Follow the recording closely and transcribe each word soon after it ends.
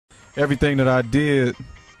everything that I did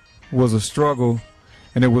was a struggle,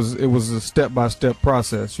 and it was a step-by-step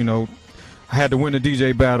process. You know, I had to win the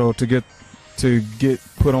DJ battle to get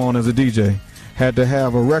put on as a DJ. Had to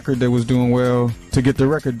have a record that was doing well to get the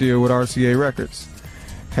record deal with RCA Records.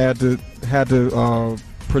 Had to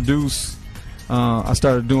produce. I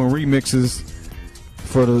started doing remixes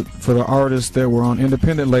for the artists that were on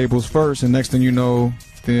independent labels first, and next thing you know,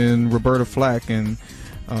 then Roberta Flack and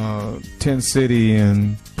 10 City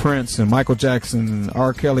and Prince and Michael Jackson and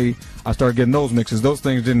R. Kelly, I started getting those mixes. Those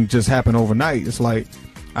things didn't just happen overnight. It's like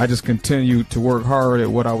I just continued to work hard at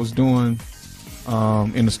what I was doing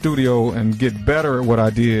in the studio and get better at what I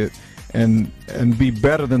did and be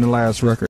better than the last record.